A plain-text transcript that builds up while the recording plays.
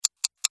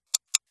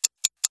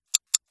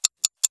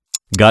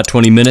Got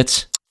 20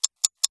 minutes?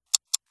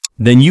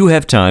 Then you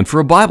have time for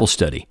a Bible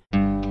study.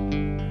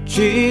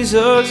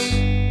 Jesus,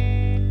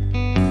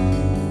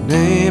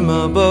 name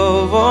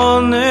above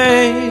all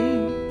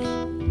names,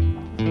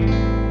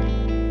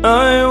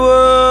 I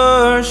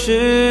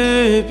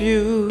worship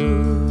you.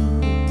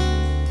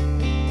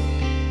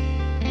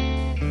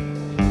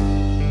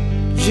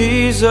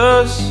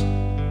 Jesus,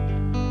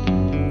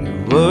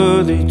 you're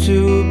worthy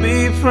to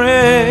be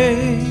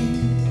praised,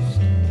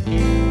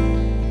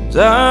 and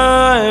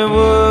I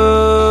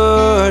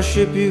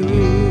worship you.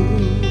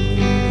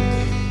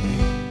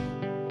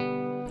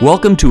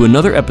 Welcome to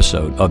another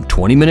episode of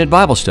 20-Minute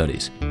Bible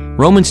Studies.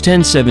 Romans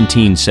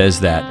 10:17 says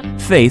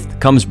that faith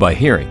comes by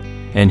hearing,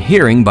 and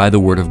hearing by the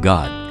Word of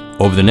God.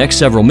 Over the next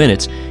several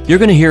minutes, you're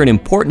going to hear an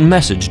important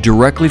message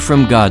directly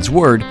from God's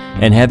Word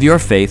and have your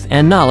faith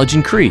and knowledge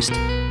increased.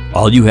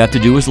 All you have to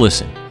do is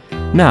listen.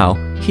 Now,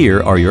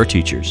 here are your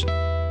teachers.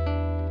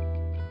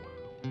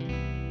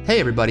 Hey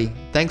everybody,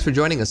 thanks for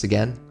joining us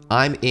again.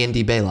 I'm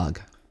Andy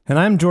Baylog. And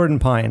I'm Jordan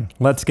Pine.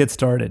 Let's get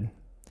started.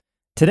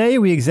 Today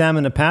we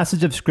examine a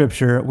passage of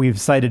Scripture we've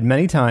cited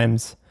many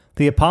times,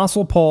 the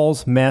Apostle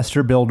Paul's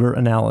master builder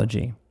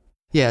analogy.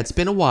 Yeah, it's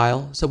been a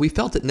while, so we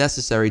felt it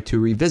necessary to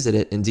revisit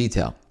it in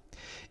detail.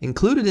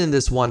 Included in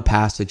this one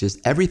passage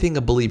is everything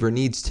a believer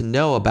needs to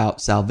know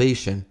about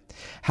salvation,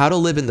 how to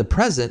live in the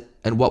present,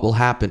 and what will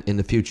happen in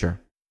the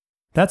future.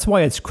 That's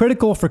why it's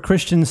critical for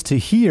Christians to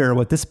hear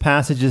what this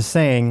passage is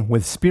saying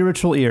with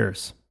spiritual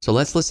ears. So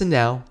let's listen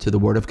now to the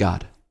Word of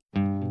God.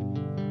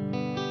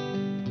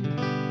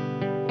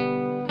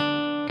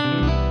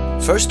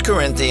 1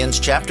 Corinthians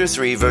chapter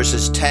 3,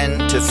 verses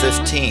 10 to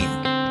 15.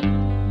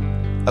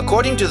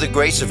 According to the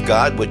grace of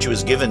God which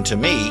was given to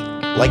me,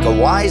 like a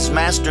wise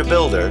master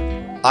builder,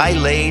 I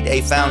laid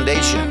a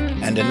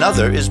foundation, and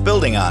another is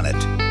building on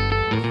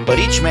it. But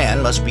each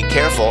man must be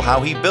careful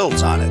how he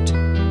builds on it.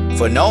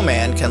 For no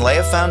man can lay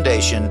a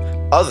foundation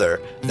other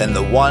than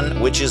the one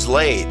which is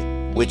laid,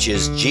 which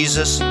is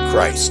Jesus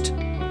Christ.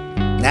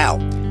 Now,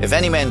 if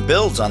any man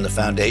builds on the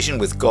foundation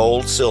with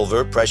gold,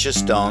 silver, precious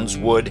stones,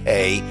 wood,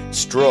 hay,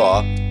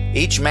 straw,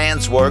 each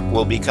man's work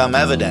will become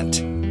evident.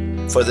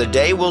 For the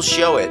day will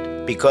show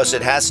it, because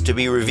it has to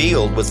be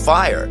revealed with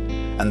fire,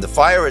 and the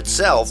fire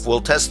itself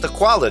will test the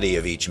quality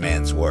of each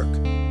man's work.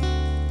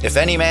 If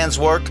any man's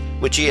work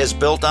which he has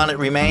built on it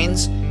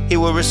remains, he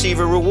will receive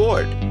a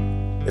reward.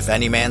 If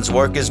any man's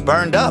work is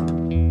burned up,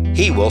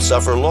 he will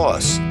suffer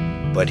loss,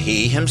 but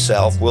he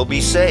himself will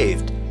be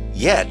saved,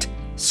 yet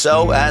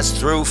so as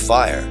through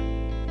fire.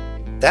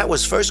 That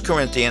was 1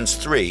 Corinthians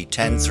 3,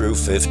 10 through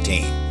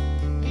 15.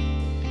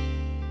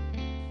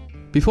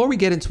 Before we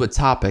get into a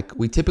topic,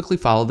 we typically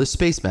follow the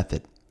SPACE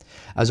method.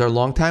 As our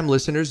longtime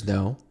listeners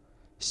know,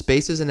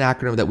 SPACE is an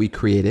acronym that we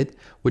created,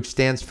 which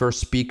stands for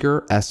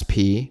Speaker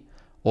SP,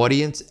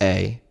 Audience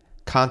A,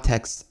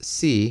 Context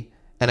C,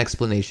 and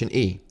Explanation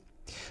E.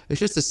 It's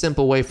just a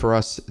simple way for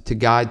us to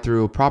guide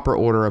through a proper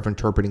order of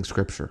interpreting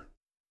Scripture.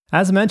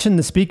 As mentioned,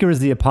 the speaker is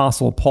the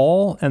Apostle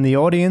Paul, and the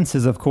audience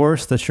is, of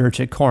course, the church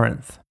at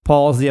Corinth.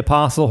 Paul is the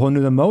apostle who knew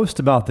the most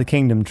about the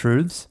kingdom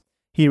truths.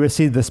 He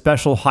received the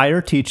special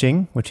higher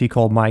teaching, which he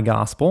called my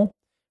gospel,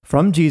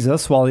 from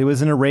Jesus while he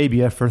was in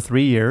Arabia for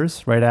 3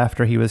 years, right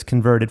after he was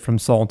converted from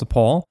Saul to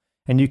Paul,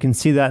 and you can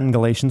see that in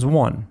Galatians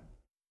 1.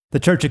 The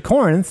church at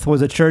Corinth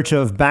was a church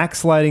of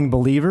backsliding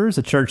believers,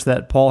 a church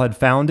that Paul had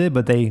founded,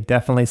 but they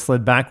definitely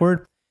slid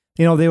backward.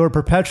 They were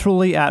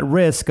perpetually at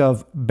risk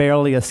of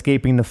barely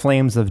escaping the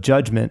flames of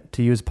judgment,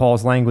 to use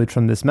Paul's language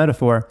from this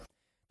metaphor.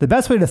 The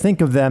best way to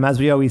think of them, as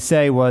we always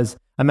say, was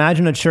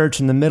imagine a church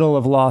in the middle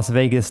of Las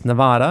Vegas,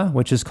 Nevada,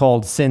 which is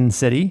called Sin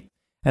City,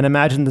 and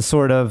imagine the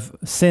sort of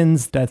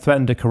sins that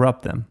threaten to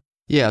corrupt them.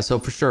 Yeah, so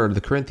for sure,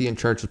 the Corinthian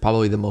church was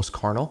probably the most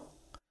carnal.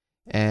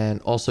 And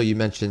also you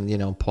mentioned,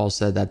 Paul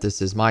said that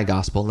this is my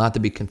gospel, not to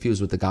be confused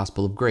with the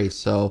gospel of grace.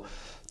 So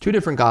two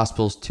different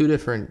gospels, two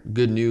different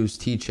good news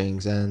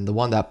teachings, and the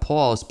one that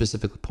Paul is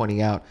specifically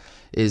pointing out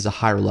is a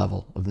higher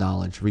level of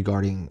knowledge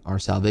regarding our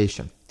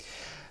salvation.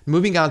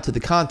 Moving on to the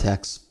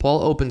context,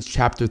 Paul opens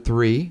chapter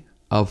 3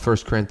 of 1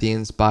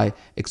 Corinthians by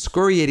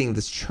excoriating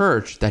this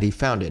church that he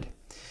founded.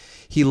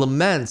 He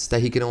laments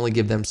that he can only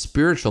give them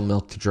spiritual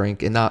milk to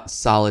drink and not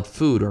solid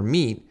food or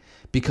meat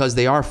because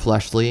they are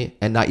fleshly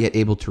and not yet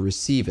able to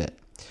receive it.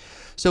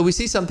 So we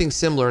see something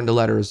similar in the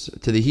letters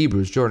to the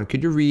Hebrews. Jordan,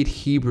 could you read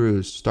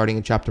Hebrews starting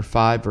in chapter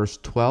 5, verse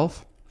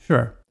 12?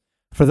 Sure.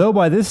 For though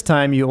by this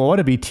time you ought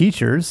to be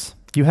teachers,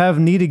 you have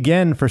need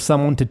again for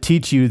someone to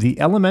teach you the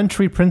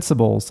elementary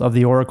principles of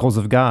the oracles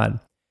of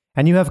God.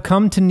 And you have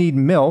come to need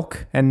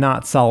milk and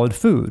not solid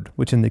food,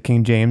 which in the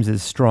King James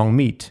is strong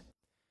meat.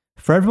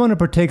 For everyone who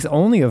partakes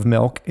only of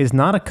milk is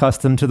not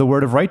accustomed to the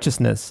word of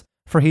righteousness,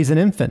 for he's an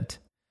infant.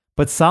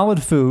 But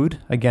solid food,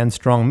 again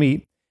strong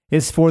meat,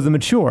 is for the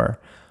mature,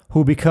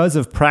 who because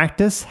of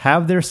practice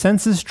have their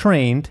senses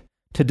trained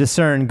to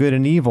discern good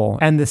and evil.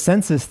 And the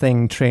senses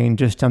thing trained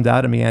just jumped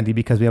out at me, Andy,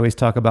 because we always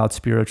talk about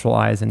spiritual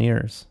eyes and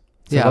ears.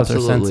 So yeah, those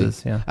absolutely. Are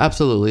senses. Yeah,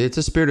 absolutely. It's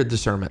a spirit of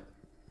discernment,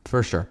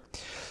 for sure.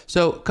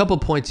 So a couple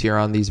points here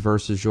on these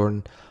verses,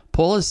 Jordan.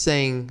 Paul is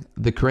saying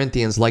the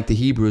Corinthians, like the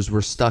Hebrews,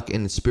 were stuck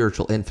in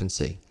spiritual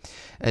infancy.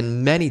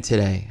 And many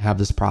today have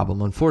this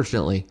problem,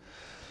 unfortunately.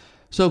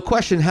 So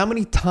question, how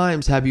many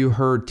times have you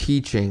heard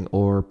teaching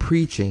or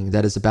preaching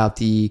that is about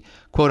the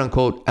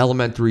quote-unquote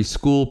elementary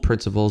school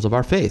principles of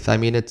our faith? I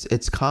mean,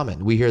 it's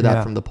common. We hear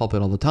that from the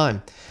pulpit all the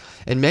time.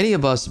 And many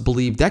of us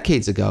believed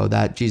decades ago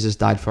that Jesus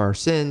died for our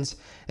sins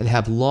and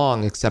have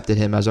long accepted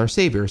him as our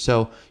Savior.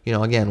 So,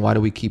 again, why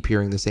do we keep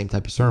hearing the same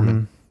type of sermon?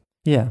 Mm-hmm.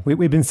 Yeah,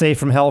 we've been saved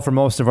from hell for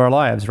most of our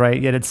lives,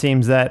 right? Yet it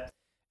seems that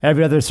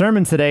every other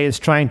sermon today is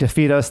trying to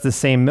feed us the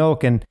same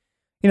milk. And,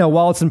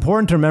 while it's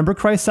important to remember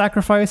Christ's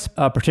sacrifice,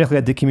 particularly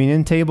at the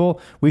communion table,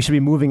 we should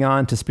be moving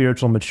on to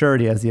spiritual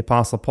maturity, as the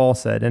Apostle Paul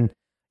said. And,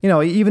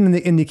 even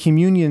in the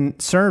communion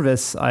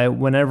service,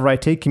 whenever I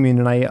take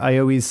communion, I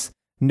always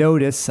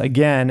notice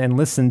again and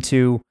listen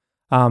to,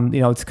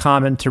 it's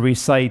common to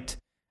recite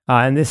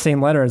in this same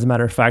letter, as a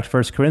matter of fact,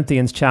 1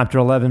 Corinthians chapter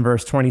 11,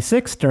 verse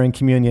 26 during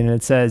communion, and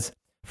it says,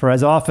 "For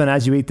as often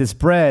as you eat this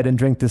bread and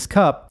drink this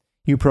cup,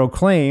 you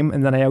proclaim,"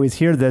 and then I always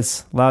hear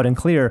this loud and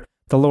clear,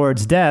 "the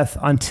Lord's death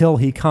until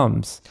he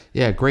comes."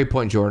 Yeah, great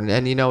point, Jordan.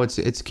 And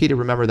it's key to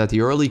remember that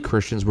the early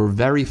Christians were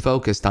very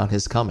focused on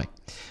his coming,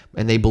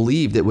 and they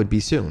believed it would be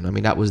soon. I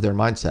mean, that was their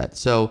mindset.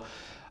 So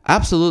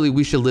absolutely,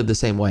 we should live the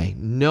same way.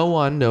 No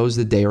one knows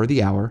the day or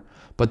the hour,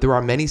 but there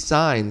are many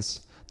signs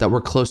that we're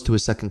close to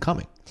his second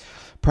coming.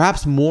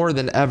 Perhaps more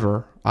than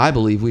ever, I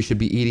believe we should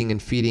be eating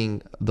and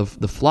feeding the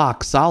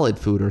flock solid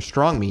food or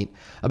strong meat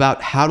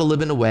about how to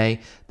live in a way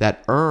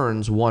that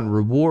earns one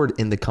reward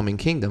in the coming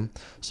kingdom,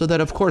 so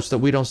that, of course, that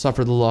we don't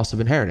suffer the loss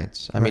of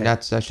inheritance. I mean,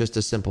 that's just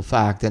a simple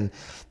fact, and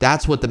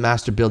that's what the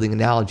master building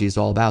analogy is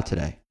all about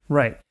today.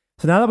 Right.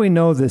 So now that we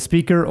know the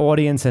speaker,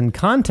 audience, and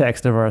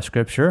context of our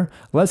scripture,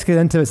 let's get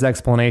into its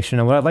explanation.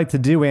 And what I'd like to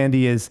do,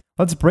 Andy, is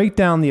let's break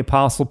down the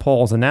Apostle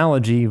Paul's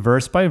analogy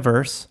verse by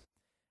verse.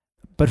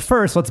 But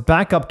first, let's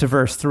back up to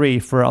verse 3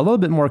 for a little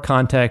bit more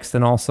context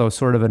and also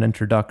sort of an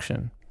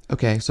introduction.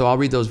 Okay, so I'll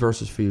read those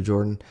verses for you,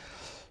 Jordan.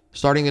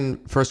 Starting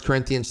in 1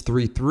 Corinthians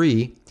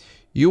 3:3,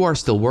 "You are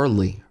still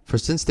worldly, for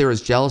since there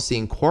is jealousy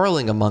and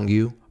quarreling among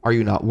you, are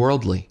you not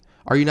worldly?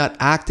 Are you not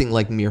acting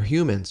like mere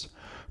humans?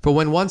 For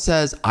when one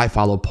says, 'I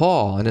follow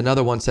Paul,' and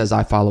another one says,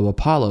 'I follow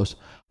Apollos,'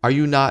 are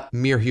you not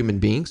mere human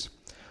beings?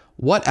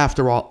 What,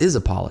 after all, is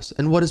Apollos,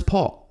 and what is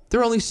Paul?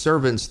 They're only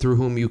servants through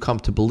whom you come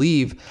to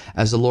believe,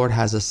 as the Lord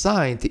has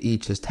assigned to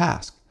each his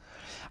task.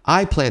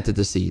 I planted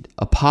the seed,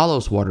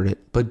 Apollos watered it,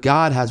 but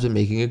God has been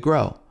making it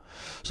grow.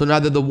 So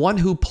neither the one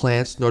who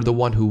plants nor the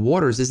one who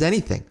waters is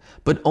anything,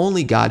 but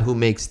only God who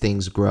makes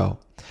things grow.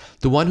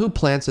 The one who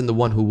plants and the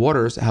one who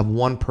waters have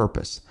one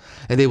purpose,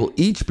 and they will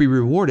each be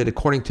rewarded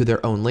according to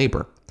their own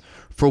labor.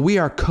 For we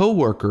are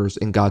co-workers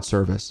in God's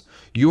service.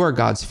 You are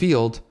God's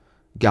field,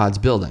 God's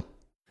building."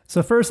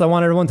 So first, I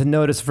want everyone to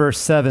notice verse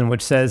 7,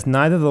 which says,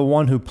 "Neither the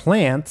one who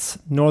plants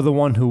nor the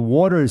one who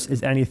waters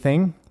is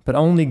anything, but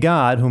only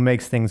God who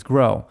makes things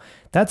grow."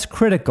 That's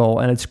critical,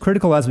 and it's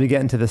critical as we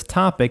get into this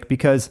topic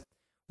because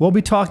we'll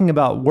be talking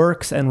about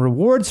works and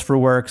rewards for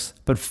works,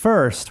 but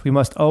first, we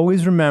must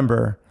always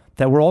remember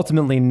that we're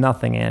ultimately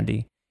nothing,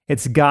 Andy.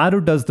 It's God who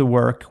does the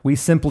work. We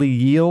simply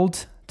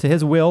yield to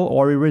his will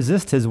or we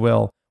resist his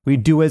will. We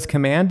do as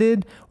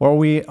commanded or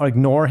we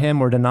ignore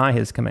him or deny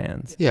his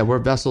commands. Yeah, we're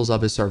vessels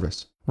of his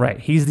service. Right.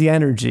 He's the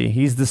energy.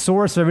 He's the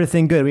source of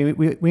everything good.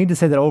 We need to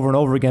say that over and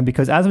over again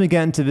because as we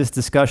get into this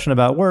discussion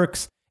about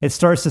works, it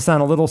starts to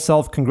sound a little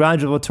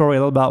self-congratulatory, a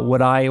little about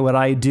what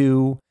I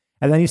do.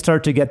 And then you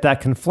start to get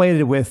that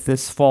conflated with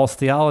this false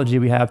theology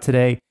we have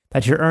today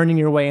that you're earning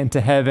your way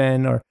into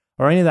heaven or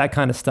any of that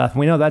kind of stuff. And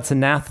we know that's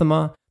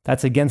anathema.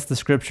 That's against the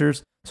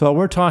scriptures. So what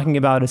we're talking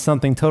about is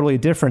something totally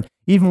different.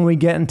 Even when we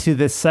get into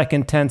this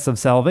second tense of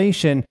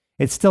salvation,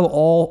 it's still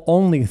all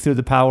only through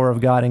the power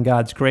of God and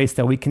God's grace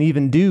that we can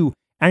even do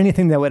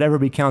anything that would ever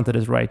be counted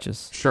as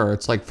righteous. Sure.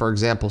 It's like, for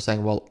example,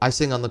 saying, well, I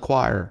sing on the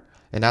choir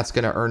and that's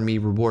going to earn me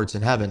rewards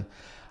in heaven.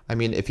 I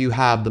mean, if you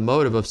have the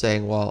motive of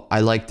saying, well, I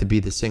like to be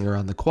the singer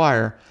on the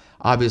choir,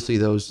 obviously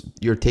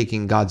you're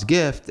taking God's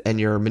gift and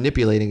you're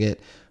manipulating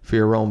it for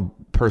your own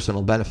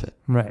personal benefit,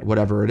 right?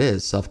 Whatever it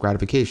is,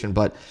 self-gratification.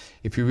 But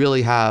if you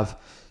really have,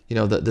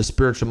 the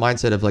spiritual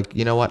mindset of like,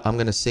 you know what, I'm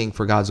going to sing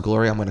for God's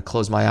glory. I'm going to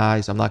close my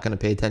eyes. I'm not going to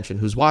pay attention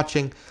who's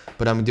watching,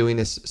 but I'm doing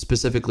this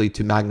specifically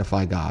to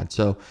magnify God.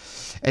 So,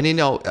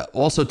 and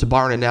also to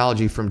borrow an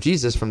analogy from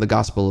Jesus from the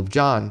Gospel of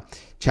John,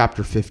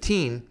 chapter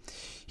 15,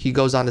 he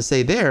goes on to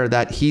say there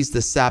that he's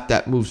the sap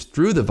that moves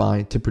through the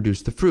vine to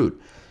produce the fruit.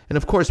 And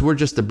of course, we're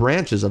just the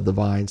branches of the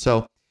vine.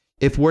 So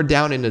if we're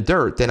down in the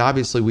dirt, then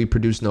obviously we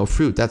produce no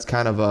fruit. That's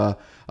kind of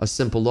a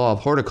simple law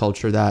of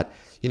horticulture that,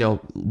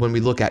 when we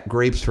look at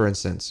grapes, for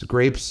instance,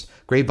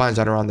 grapevines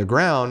that are on the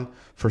ground,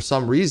 for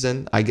some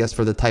reason, I guess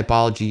for the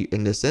typology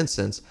in this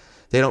instance,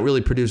 they don't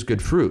really produce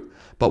good fruit.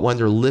 But when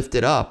they're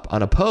lifted up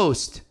on a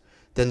post,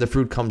 then the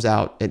fruit comes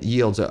out. It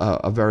yields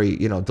a very,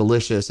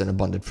 delicious and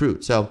abundant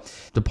fruit. So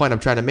the point I'm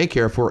trying to make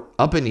here, if we're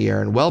up in the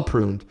air and well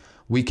pruned,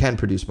 we can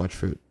produce much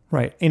fruit.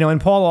 Right. And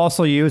Paul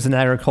also used an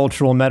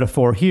agricultural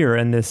metaphor here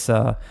in this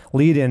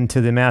lead-in to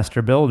the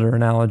master builder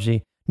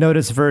analogy.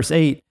 Notice verse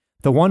 8,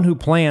 the one who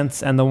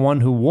plants and the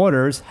one who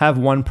waters have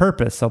one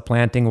purpose, so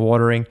planting,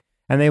 watering,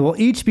 and they will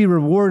each be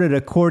rewarded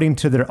according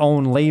to their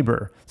own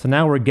labor. So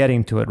now we're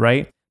getting to it,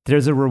 right?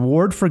 There's a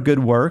reward for good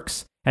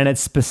works, and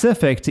it's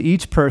specific to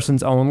each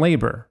person's own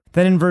labor.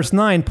 Then in verse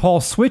 9,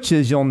 Paul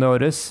switches, you'll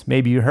notice,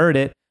 maybe you heard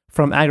it,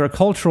 from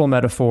agricultural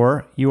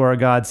metaphor, you are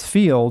God's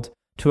field,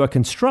 to a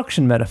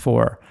construction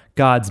metaphor,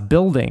 God's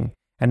building.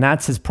 And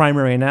that's his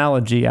primary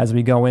analogy as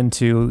we go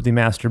into the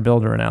master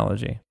builder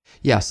analogy.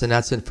 Yes, and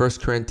that's in 1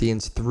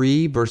 Corinthians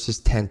 3, verses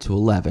 10 to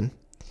 11.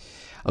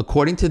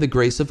 According to the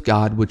grace of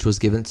God which was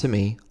given to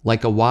me,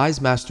 like a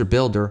wise master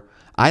builder,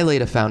 I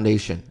laid a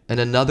foundation, and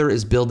another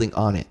is building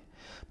on it.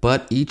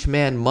 But each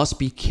man must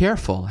be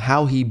careful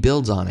how he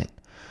builds on it.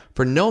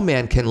 For no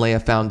man can lay a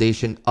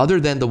foundation other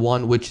than the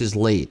one which is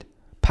laid,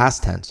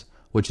 past tense,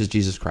 which is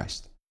Jesus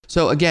Christ.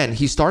 So again,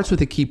 he starts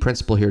with a key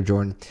principle here,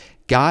 Jordan.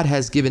 God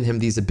has given him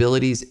these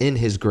abilities in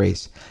his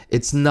grace.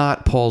 It's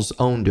not Paul's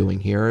own doing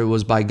here. It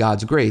was by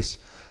God's grace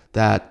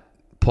that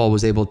Paul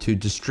was able to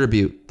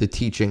distribute the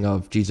teaching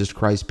of Jesus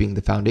Christ being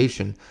the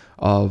foundation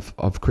of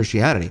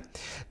Christianity.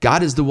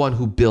 God is the one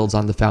who builds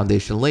on the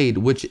foundation laid,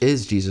 which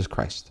is Jesus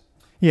Christ.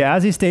 Yeah,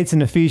 as he states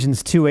in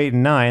Ephesians 2, 8,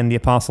 and 9, the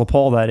Apostle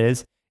Paul, that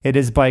is, it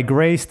is by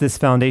grace this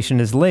foundation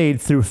is laid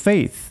through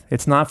faith.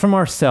 It's not from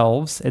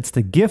ourselves. It's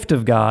the gift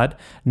of God,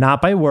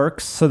 not by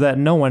works, so that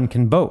no one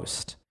can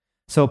boast.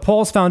 So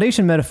Paul's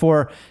foundation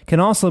metaphor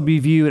can also be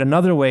viewed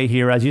another way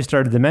here, as you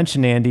started to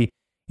mention, Andy.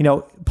 You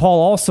know,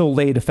 Paul also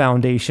laid a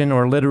foundation,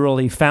 or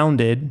literally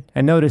founded.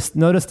 And notice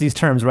these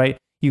terms, right?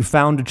 You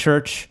found a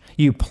church,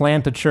 you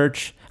plant a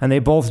church, and they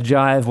both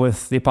jive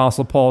with the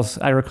Apostle Paul's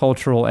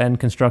agricultural and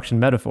construction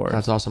metaphors.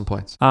 That's awesome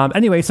points.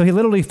 Anyway, so he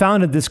literally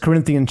founded this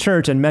Corinthian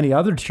church and many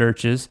other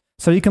churches.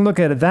 So you can look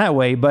at it that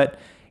way, but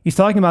he's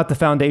talking about the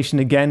foundation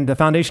again. The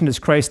foundation is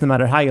Christ no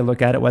matter how you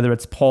look at it, whether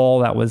it's Paul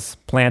that was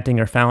planting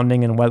or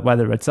founding, and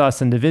whether it's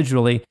us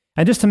individually.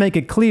 And just to make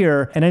it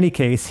clear, in any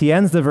case, he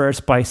ends the verse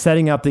by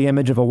setting up the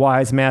image of a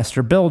wise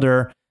master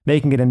builder,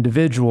 making it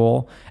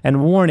individual,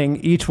 and warning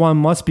each one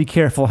must be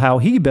careful how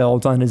he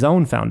builds on his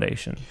own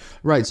foundation.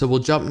 Right, so we'll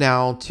jump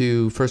now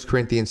to 1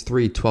 Corinthians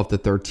 3, 12 to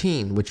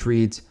 13, which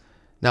reads,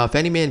 Now if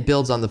any man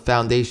builds on the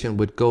foundation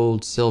with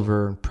gold,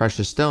 silver, and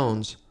precious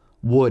stones,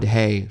 wood,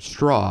 hay,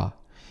 straw,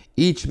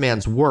 each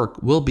man's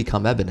work will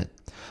become evident.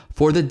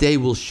 For the day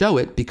will show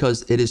it,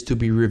 because it is to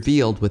be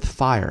revealed with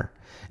fire,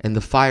 and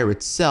the fire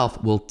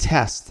itself will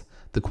test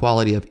the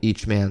quality of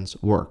each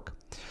man's work.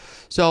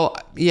 So,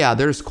 yeah,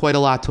 there's quite a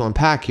lot to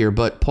unpack here,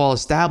 but Paul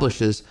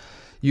establishes,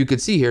 you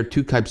could see here,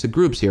 two types of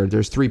groups here.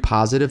 There's three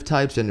positive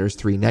types and there's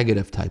three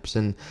negative types.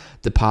 And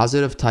the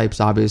positive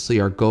types obviously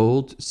are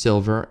gold,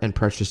 silver, and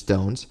precious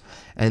stones.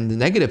 And the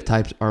negative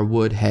types are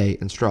wood, hay,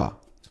 and straw.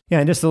 Yeah,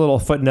 and just a little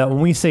footnote. When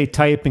we say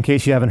type, in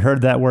case you haven't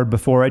heard that word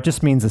before, it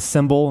just means a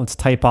symbol. It's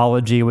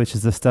typology, which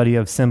is the study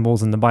of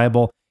symbols in the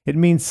Bible. It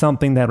means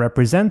something that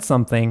represents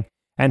something.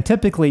 And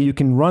typically, you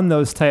can run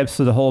those types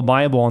through the whole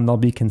Bible and they'll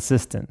be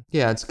consistent.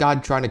 Yeah, it's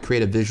God trying to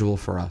create a visual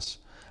for us.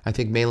 I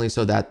think mainly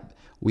so that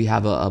we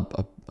have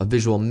a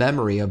visual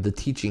memory of the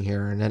teaching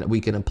here, and that we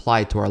can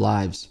apply it to our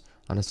lives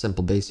on a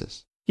simple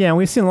basis. Yeah, and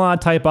we've seen a lot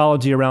of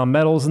typology around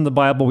metals in the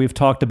Bible. We've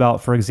talked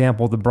about, for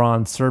example, the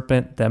bronze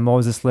serpent that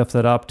Moses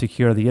lifted up to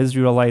cure the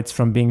Israelites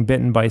from being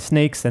bitten by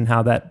snakes, and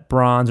how that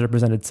bronze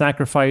represented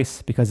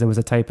sacrifice because it was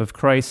a type of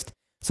Christ.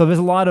 So there's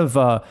a lot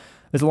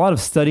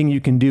of studying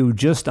you can do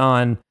just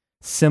on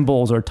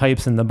symbols or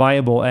types in the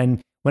Bible,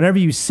 and whenever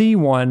you see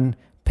one,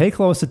 pay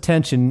close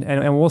attention,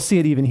 and we'll see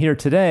it even here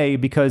today,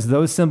 because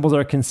those symbols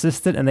are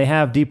consistent and they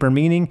have deeper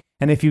meaning.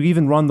 And if you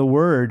even run the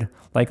word,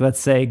 like let's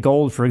say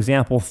gold, for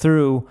example,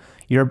 through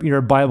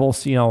your Bible,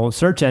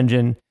 search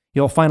engine,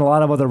 you'll find a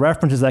lot of other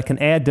references that can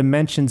add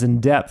dimensions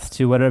and depth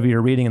to whatever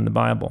you're reading in the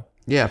Bible.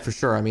 Yeah, for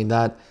sure. I mean,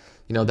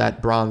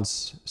 that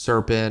bronze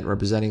serpent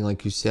representing,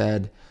 like you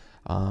said,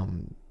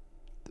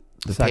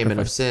 the payment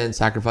of sin,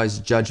 sacrifice,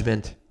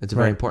 judgment. It's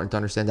very important to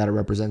understand that it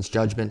represents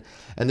judgment.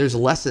 And there's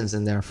lessons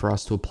in there for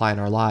us to apply in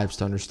our lives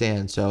to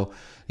understand. So,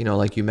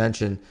 like you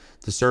mentioned,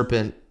 the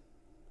serpent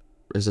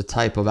is a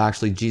type of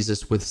actually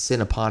Jesus with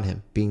sin upon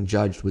him, being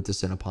judged with the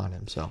sin upon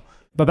him. So,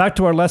 but back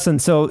to our lesson.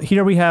 So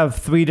here we have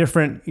three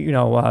different,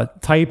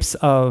 types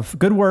of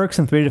good works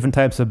and three different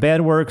types of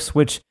bad works,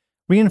 which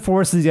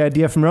reinforces the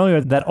idea from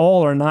earlier that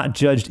all are not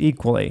judged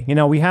equally.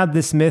 We have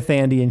this myth,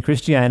 Andy, in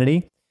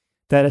Christianity,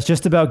 that it's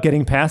just about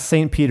getting past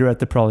St. Peter at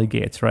the pearly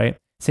gates, right?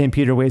 St.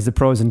 Peter weighs the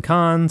pros and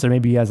cons, or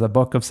maybe he has a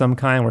book of some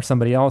kind where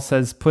somebody else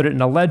says, put it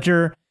in a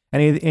ledger,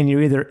 and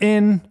you're either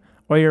in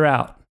or you're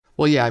out.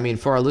 Well, yeah, I mean,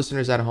 for our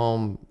listeners at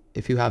home,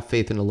 if you have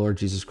faith in the Lord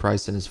Jesus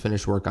Christ and his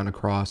finished work on the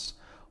cross,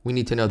 we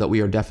need to know that we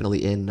are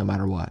definitely in no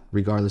matter what,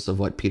 regardless of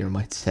what Peter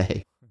might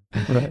say.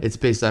 Right. It's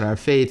based on our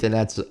faith, and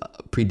that's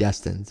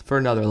predestined for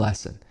another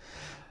lesson.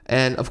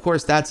 And of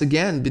course, that's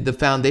again the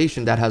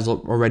foundation that has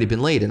already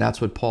been laid, and that's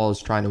what Paul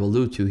is trying to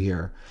allude to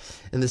here.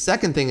 And the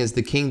second thing is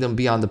the kingdom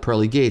beyond the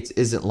pearly gates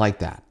isn't like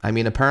that. I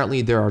mean,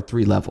 apparently there are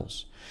three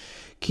levels.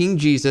 King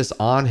Jesus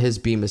on his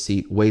bema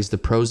seat weighs the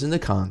pros and the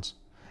cons,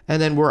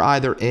 And then we're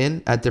either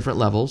in at different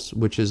levels,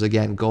 which is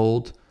again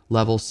gold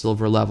level,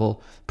 silver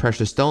level,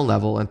 precious stone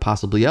level, and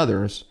possibly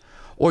others,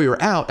 or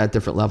you're out at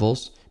different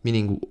levels,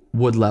 meaning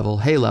wood level,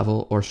 hay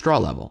level, or straw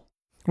level.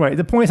 Right.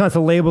 The point is not to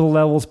label the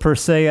levels per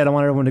se. I don't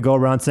want everyone to go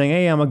around saying,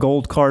 hey, I'm a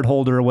gold card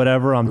holder or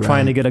whatever. I'm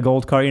trying to get a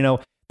gold card.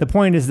 The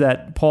point is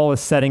that Paul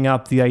is setting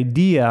up the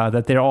idea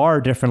that there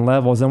are different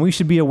levels, and we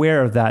should be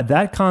aware of that.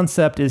 That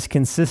concept is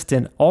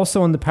consistent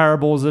also in the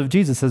parables of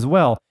Jesus as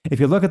well. If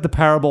you look at the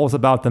parables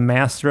about the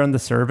master and the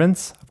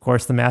servants, of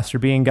course, the master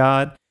being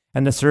God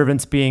and the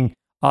servants being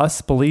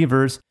us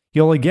believers,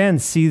 you'll again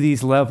see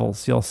these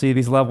levels. You'll see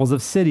these levels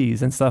of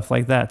cities and stuff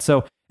like that.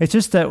 So it's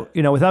just that,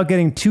 without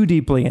getting too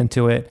deeply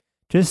into it,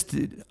 just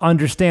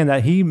understand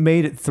that he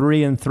made it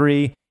 3 and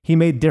 3. He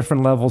made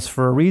different levels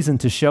for a reason,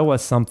 to show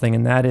us something,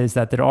 and that is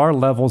that there are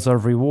levels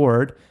of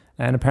reward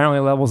and apparently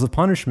levels of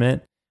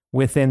punishment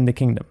within the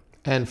kingdom.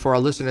 And for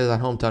our listeners at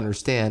home to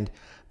understand,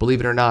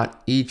 believe it or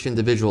not, each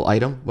individual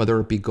item, whether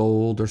it be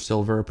gold or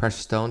silver or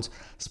precious stones,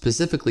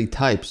 specifically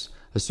types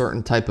a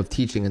certain type of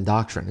teaching and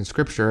doctrine in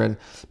Scripture. And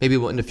maybe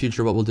in the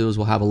future what we'll do is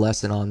we'll have a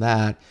lesson on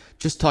that,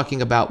 just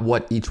talking about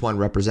what each one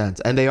represents.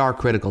 And they are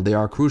critical, they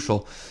are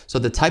crucial. So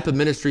the type of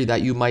ministry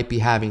that you might be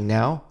having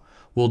now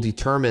will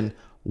determine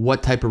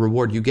what type of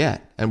reward you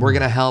get. And we're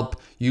going to help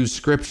use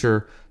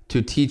Scripture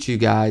to teach you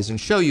guys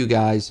and show you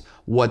guys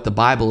what the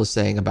Bible is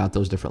saying about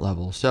those different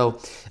levels. So,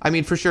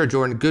 for sure,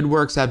 Jordan, good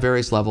works have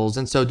various levels,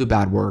 and so do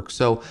bad works.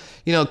 So,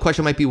 the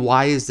question might be,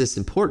 why is this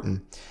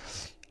important?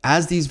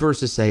 As these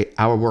verses say,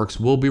 our works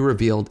will be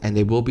revealed and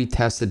they will be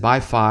tested by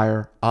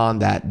fire on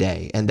that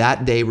day. And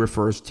that day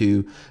refers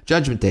to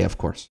Judgment Day, of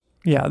course.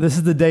 Yeah, this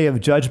is the day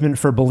of judgment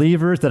for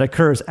believers that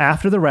occurs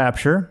after the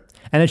rapture.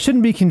 And it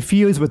shouldn't be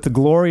confused with the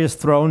glorious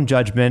throne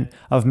judgment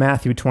of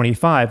Matthew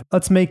 25.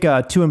 Let's make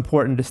 2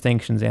 important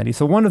distinctions, Andy.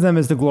 So one of them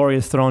is the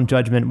glorious throne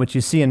judgment, which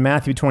you see in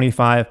Matthew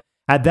 25.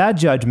 At that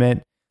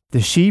judgment, the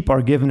sheep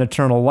are given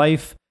eternal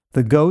life.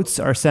 The goats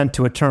are sent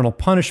to eternal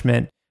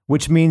punishment,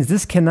 which means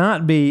this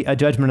cannot be a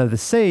judgment of the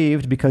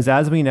saved, because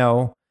as we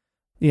know,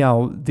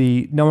 no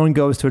one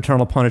goes to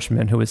eternal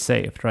punishment who is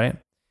saved, right?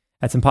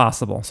 That's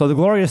impossible. So the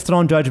glorious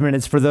throne judgment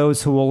is for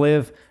those who will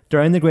live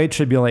during the Great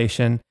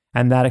Tribulation,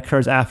 and that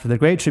occurs after the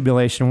Great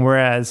Tribulation,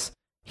 whereas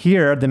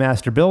here, the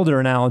master builder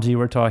analogy,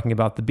 we're talking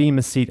about the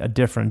Bema seat, a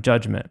different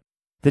judgment.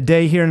 The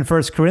day here in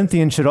 1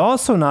 Corinthians should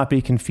also not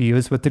be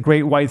confused with the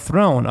great white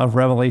throne of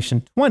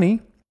Revelation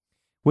 20,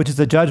 which is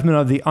the judgment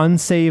of the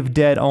unsaved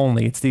dead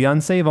only. It's the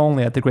unsaved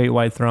only at the great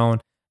white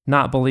throne,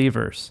 not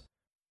believers.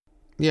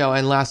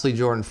 And lastly,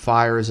 Jordan,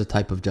 fire is a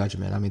type of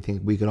judgment. I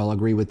think we could all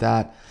agree with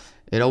that.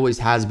 It always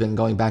has been,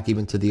 going back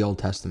even to the Old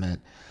Testament.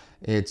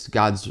 It's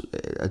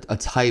a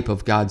type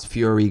of God's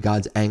fury,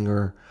 God's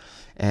anger,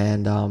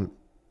 and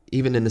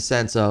even in the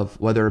sense of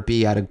whether it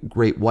be at a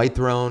great white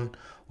throne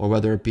or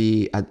whether it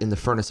be in the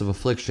furnace of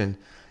affliction,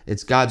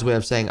 it's God's way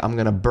of saying, I'm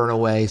going to burn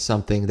away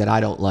something that I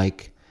don't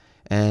like.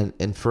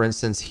 And for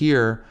instance,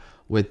 here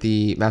with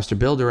the master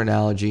builder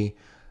analogy,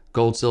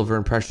 gold, silver,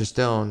 and precious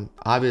stone,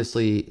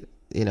 obviously,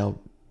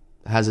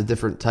 has a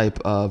different type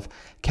of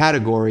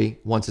category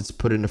once it's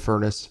put in a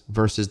furnace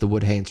versus the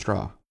wood, hay, and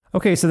straw.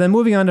 Okay, so then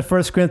moving on to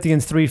 1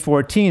 Corinthians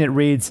 3:14, it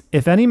reads,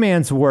 if any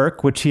man's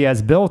work which he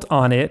has built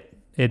on it,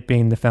 it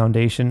being the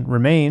foundation,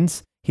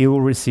 remains, he will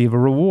receive a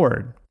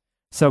reward.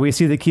 So we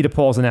see the key to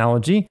Paul's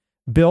analogy,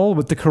 build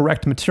with the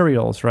correct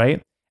materials,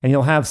 right? And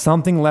you'll have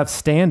something left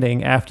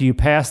standing after you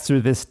pass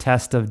through this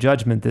test of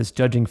judgment, this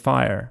judging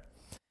fire.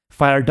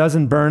 Fire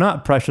doesn't burn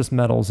up precious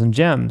metals and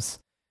gems.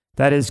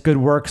 That is, good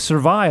works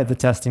survive the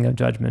testing of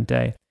Judgment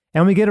Day.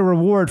 And we get a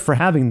reward for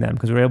having them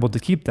because we're able to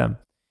keep them.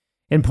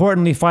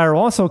 Importantly, fire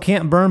also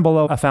can't burn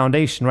below a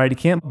foundation, right? It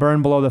can't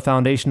burn below the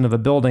foundation of a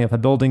building if a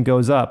building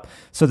goes up.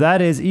 So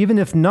that is, even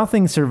if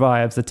nothing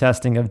survives the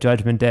testing of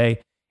Judgment Day,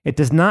 it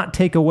cannot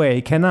take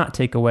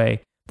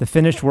away the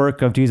finished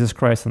work of Jesus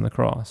Christ on the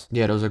cross.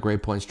 Yeah, those are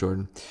great points,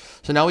 Jordan.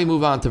 So now we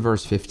move on to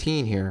verse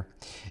 15 here.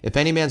 If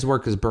any man's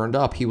work is burned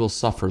up, he will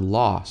suffer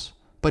loss,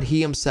 but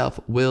he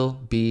himself will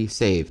be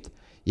saved,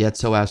 yet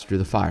so as through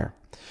the fire.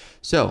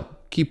 So,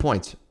 key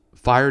points.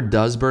 Fire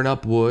does burn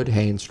up wood,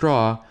 hay, and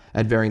straw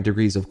at varying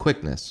degrees of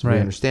quickness. Right. We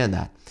understand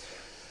that.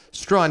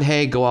 Straw and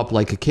hay go up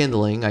like a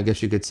kindling, I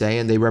guess you could say,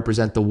 and they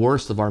represent the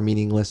worst of our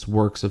meaningless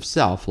works of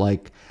self.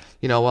 Like,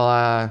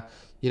 I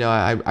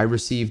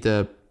received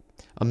a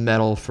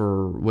medal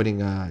for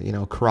winning a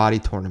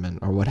karate tournament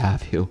or what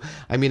have you.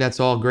 That's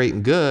all great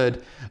and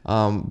good,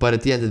 but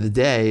at the end of the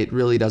day, it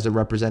really doesn't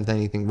represent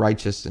anything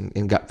righteous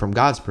from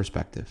God's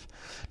perspective.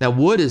 Now,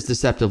 wood is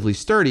deceptively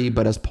sturdy,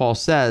 but as Paul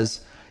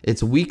says,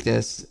 its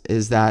weakness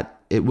is that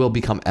it will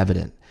become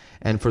evident.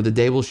 And for the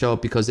day will show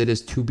it because it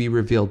is to be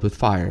revealed with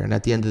fire. And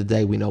at the end of the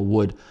day, we know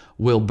wood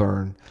will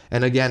burn.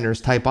 And again,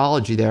 there's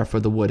typology there for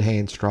the wood, hay,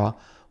 and straw,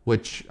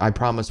 which I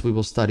promise we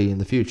will study in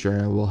the future,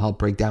 and we'll help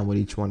break down what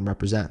each one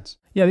represents.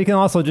 Yeah, we can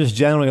also just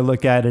generally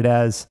look at it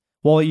as,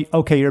 well,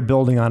 okay, you're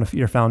building on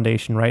your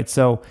foundation, right?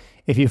 So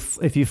if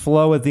you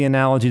flow with the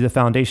analogy, the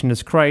foundation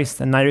is Christ,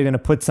 and now you're going to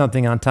put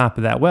something on top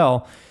of that.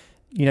 Well,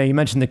 you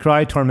mentioned the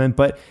cry torment,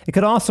 but it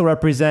could also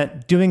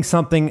represent doing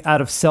something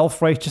out of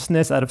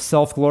self-righteousness, out of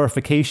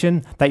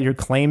self-glorification that you're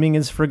claiming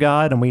is for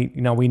God. And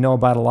we know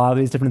about a lot of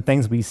these different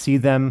things. We see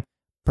them.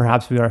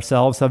 Perhaps we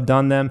ourselves have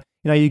done them.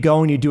 You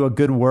go and you do a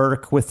good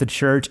work with the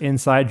church,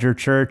 inside your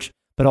church,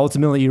 but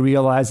ultimately you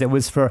realize it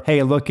was for,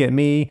 hey, look at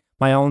me,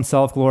 my own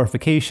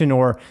self-glorification,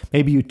 or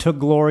maybe you took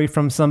glory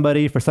from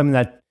somebody for something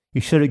that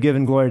you should have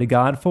given glory to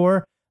God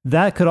for.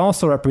 That could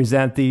also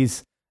represent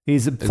these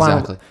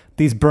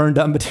burned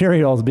up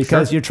materials,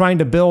 because you're trying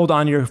to build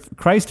on your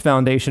Christ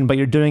foundation, but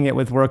you're doing it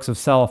with works of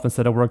self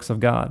instead of works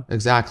of God.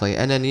 Exactly.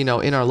 And then,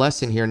 in our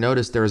lesson here,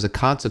 notice there is a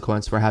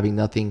consequence for having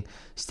nothing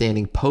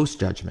standing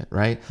post-judgment,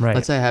 right?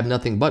 Let's say I have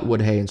nothing but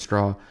wood, hay, and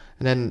straw,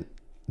 and then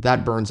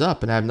that burns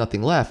up and I have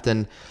nothing left.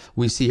 And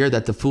we see here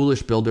that the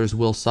foolish builders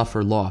will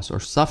suffer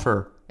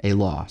a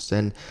loss.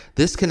 And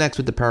this connects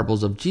with the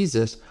parables of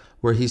Jesus,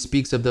 where he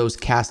speaks of those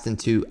cast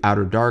into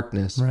outer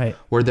darkness,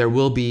 where there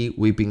will be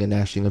weeping and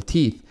gnashing of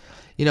teeth.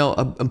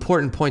 An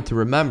important point to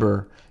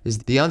remember is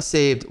the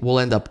unsaved will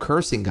end up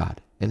cursing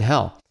God in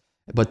hell,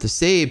 but the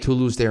saved who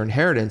lose their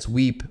inheritance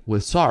weep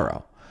with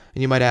sorrow.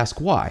 And you might ask,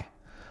 why?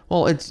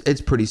 Well,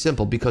 it's pretty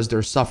simple, because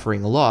they're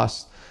suffering a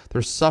loss.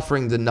 They're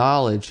suffering the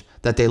knowledge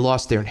that they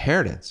lost their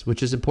inheritance,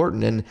 which is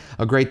important. And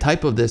a great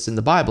type of this in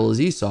the Bible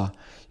is Esau.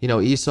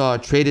 Esau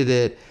traded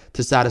it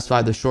to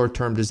satisfy the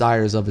short-term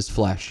desires of his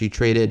flesh. He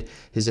traded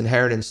his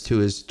inheritance to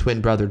his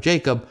twin brother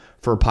Jacob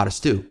for a pot of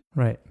stew.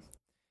 Right.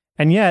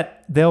 And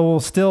yet they will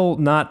still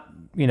not,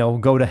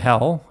 go to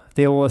hell.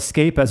 They will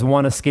escape as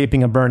one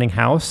escaping a burning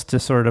house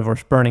or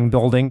burning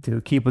building,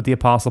 to keep with the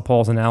Apostle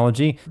Paul's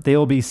analogy. They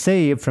will be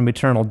saved from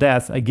eternal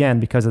death,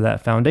 again, because of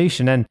that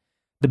foundation. And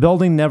the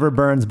building never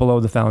burns below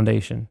the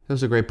foundation.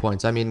 Those are great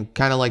points. Kind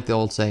of like the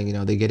old saying,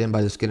 they get in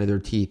by the skin of their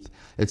teeth.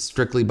 It's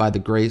strictly by the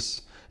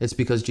grace. It's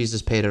because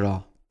Jesus paid it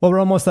all. Well, we're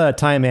almost out of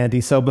time,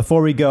 Andy. So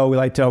before we go, we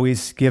like to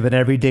always give an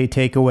everyday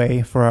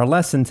takeaway for our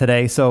lesson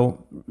today.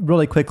 So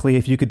really quickly,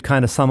 if you could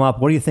kind of sum up,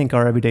 what do you think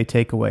our everyday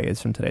takeaway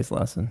is from today's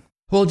lesson?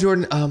 Well,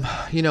 Jordan,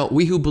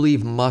 we who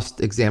believe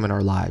must examine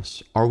our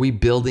lives. Are we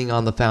building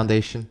on the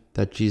foundation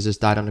that Jesus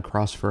died on the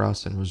cross for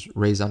us and was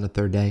raised on the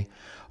third day?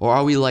 Or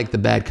are we like the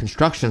bad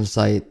construction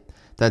site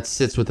that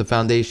sits with the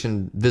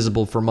foundation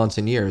visible for months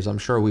and years? I'm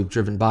sure we've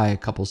driven by a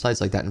couple sites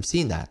like that and have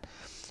seen that.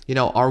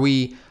 Are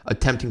we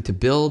attempting to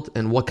build,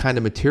 and what kind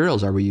of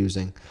materials are we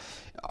using?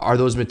 Are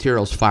those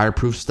materials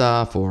fireproof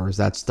stuff, or is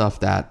that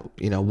stuff that,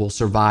 will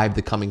survive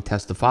the coming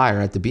test of fire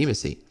at the Bema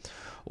Seat?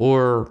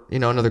 Or,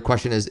 another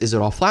question is it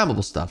all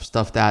flammable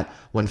stuff that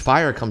when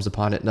fire comes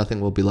upon it,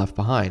 nothing will be left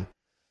behind?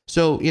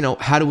 So,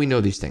 how do we know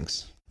these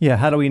things? Yeah,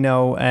 how do we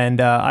know? And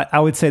I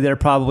would say there are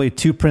probably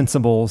two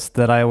principles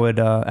that I would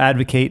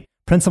advocate.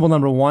 Principle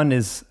number one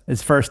is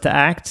first to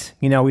act.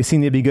 We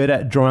seem to be good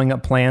at drawing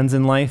up plans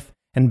in life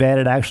and bad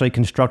at actually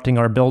constructing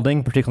our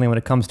building, particularly when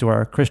it comes to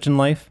our Christian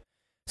life.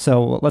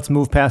 So let's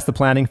move past the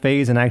planning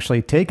phase and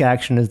actually take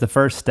action as the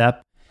first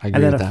step. I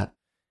agree with that.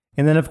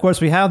 And then, of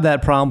course, we have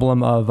that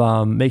problem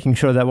of making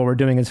sure that what we're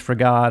doing is for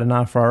God and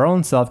not for our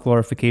own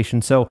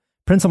self-glorification. So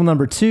principle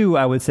number two,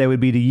 I would say, would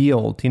be to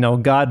yield.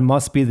 God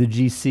must be the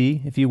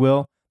GC, if you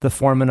will, the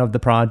foreman of the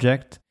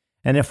project.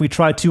 And if we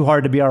try too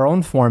hard to be our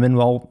own foreman,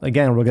 well,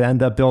 again, we're going to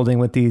end up building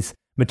with these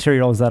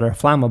materials that are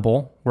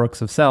flammable,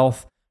 works of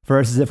self,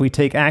 versus if we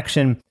take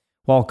action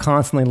while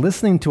constantly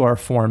listening to our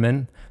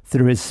foreman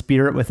through his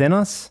spirit within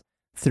us,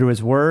 through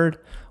his word,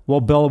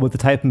 we'll build with the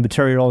type of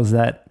materials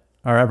that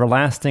are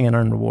everlasting and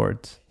earn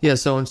rewards. Yeah,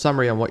 so in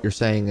summary on what you're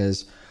saying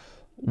is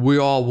we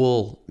all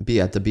will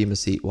be at the Bema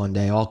Seat one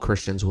day. All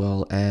Christians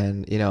will.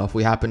 And, if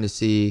we happen to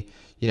see,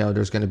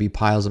 there's going to be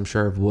piles, I'm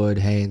sure, of wood,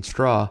 hay, and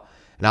straw.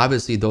 And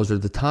obviously those are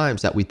the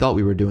times that we thought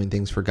we were doing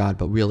things for God,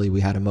 but really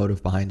we had a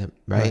motive behind it,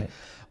 right?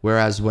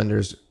 Whereas when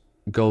there's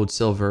gold,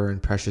 silver, and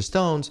precious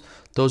stones,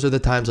 those are the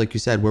times, like you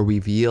said, where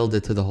we've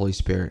yielded to the Holy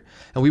Spirit.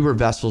 And we were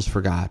vessels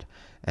for God.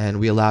 And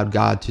we allowed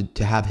God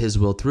to have his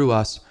will through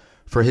us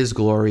for his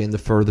glory and the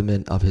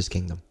furtherment of his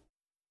kingdom.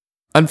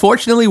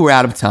 Unfortunately, we're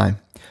out of time.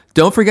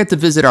 Don't forget to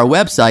visit our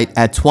website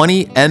at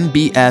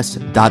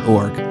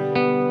 20mbs.org.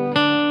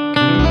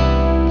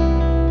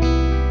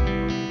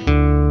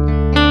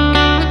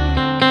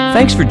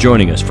 Thanks for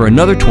joining us for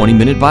another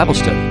 20-minute Bible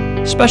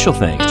study. Special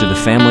thanks to the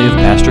family of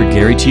Pastor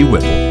Gary T.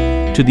 Whipple,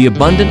 to the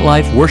Abundant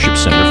Life Worship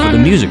Center for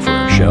the music for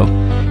our show,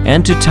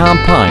 and to Tom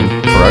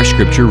Pine for our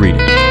scripture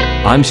reading.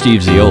 I'm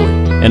Steve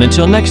Zioli, and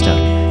until next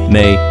time,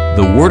 may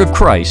the Word of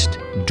Christ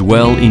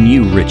dwell in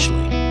you richly.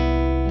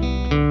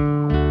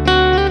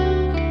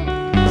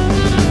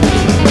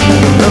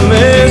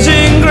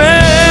 Amazing grace,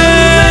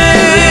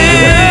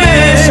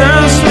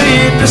 how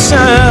sweet the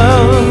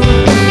sound.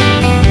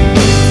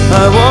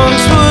 I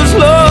once was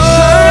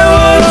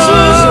lost,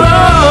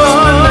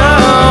 but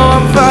now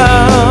I'm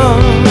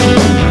found.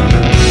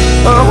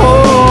 A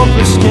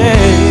hopeless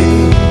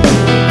cage,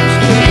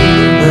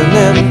 an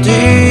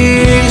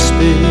empty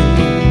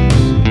space,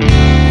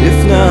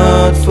 if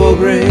not for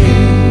grace.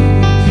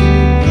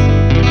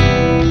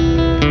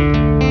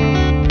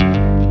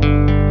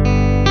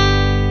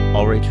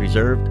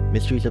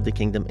 Mysteries of the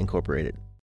Kingdom Incorporated.